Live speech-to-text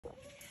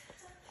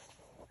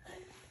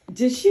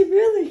Did she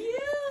really?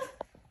 Yeah.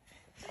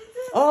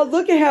 Oh,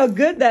 look at how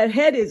good that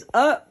head is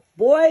up,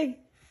 boy.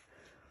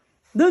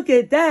 Look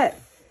at that.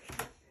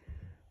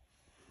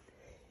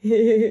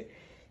 You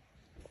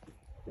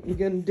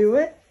gonna do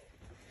it?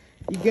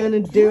 You gonna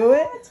do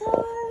it?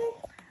 Charlie.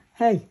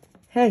 Hey,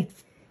 hey.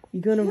 You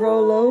gonna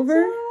roll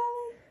over?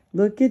 Charlie.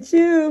 Look at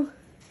you.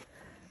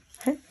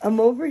 Hey, I'm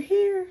over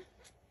here.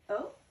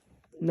 Oh,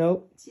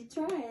 Nope. she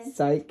trying.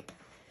 Psych.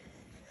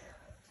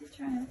 She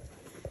trying.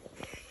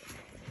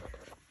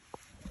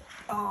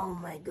 Oh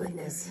my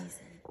goodness.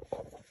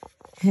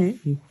 Hey.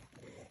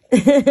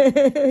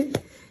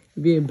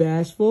 Being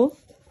bashful?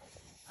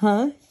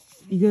 Huh?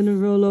 You gonna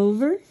roll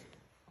over?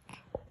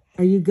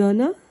 Are you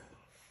gonna?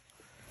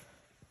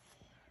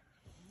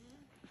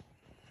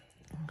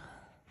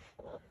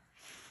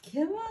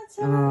 Come on,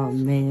 Charlie. Oh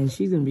man,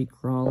 she's gonna be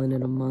crawling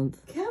in a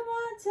month. Come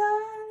on,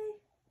 Charlie.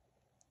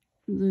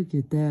 Look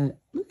at that.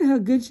 Look at how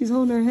good she's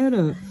holding her head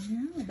up. I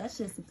know. That's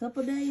just a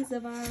couple days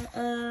of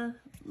our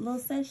little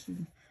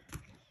session.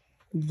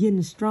 Getting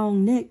a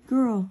strong neck,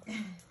 girl.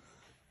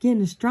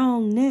 Getting a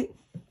strong neck.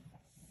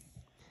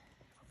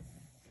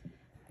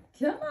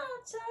 Come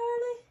on,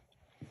 Charlie.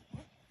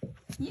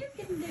 You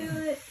can do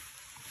it.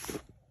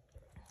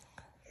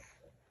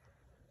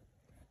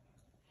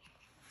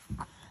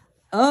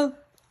 Oh,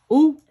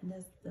 ooh.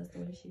 That's the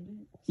way she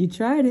did. You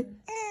tried it.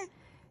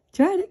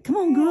 Tried it. Come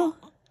on, girl.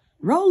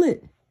 Roll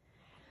it.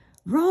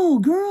 Roll,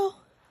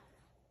 girl.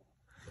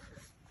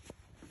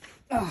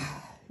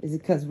 Is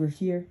it because we're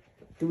here?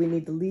 Do we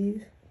need to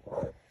leave?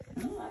 Oh,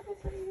 I was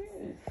pretty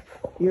good.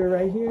 You're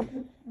right here?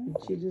 And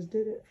she just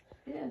did it.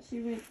 Yeah,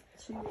 she came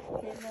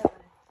that way.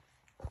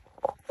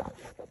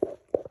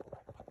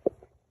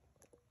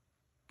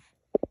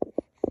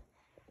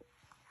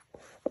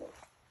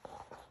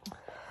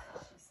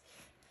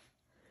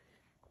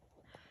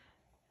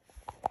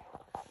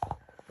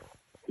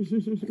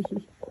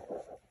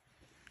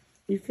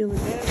 You feeling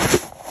bad?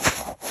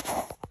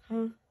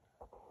 Huh?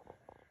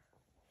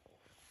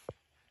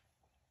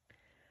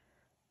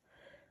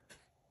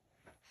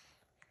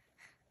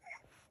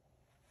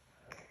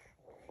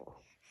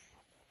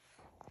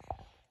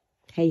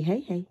 Hey,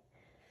 hey, hey.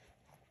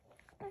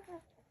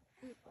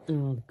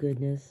 Oh,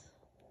 goodness.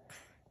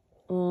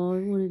 Oh, I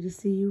wanted to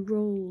see you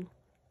roll.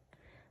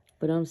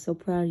 But I'm so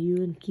proud of you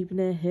and keeping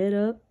that head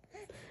up.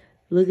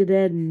 Look at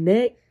that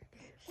neck,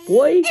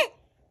 boy.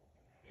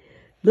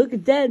 Look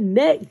at that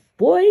neck,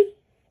 boy.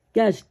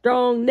 Got a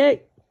strong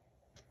neck.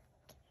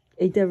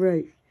 Ain't that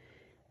right?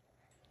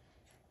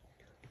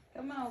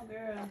 Come on,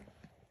 girl.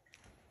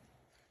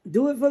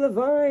 Do it for the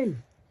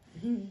vine.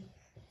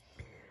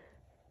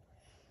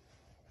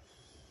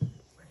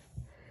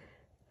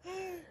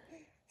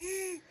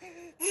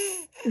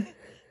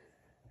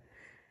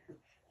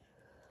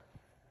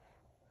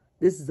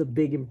 This is a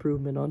big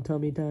improvement on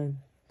tummy time.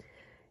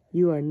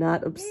 You are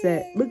not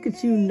upset. Look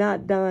at you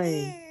not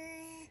dying.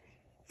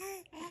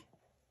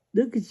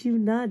 Look at you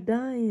not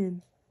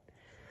dying.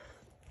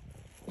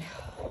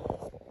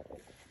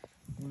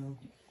 Well.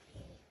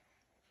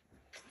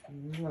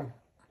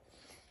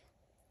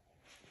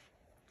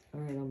 All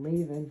right, I'm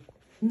leaving.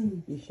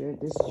 You sure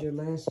this is your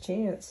last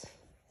chance?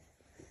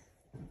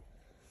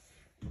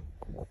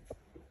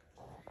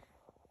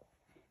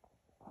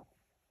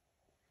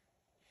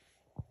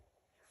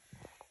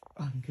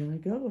 I'm gonna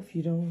go if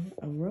you don't.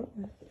 I'm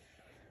rolling.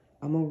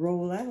 I'm gonna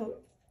roll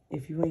out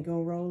if you ain't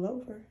gonna roll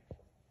over.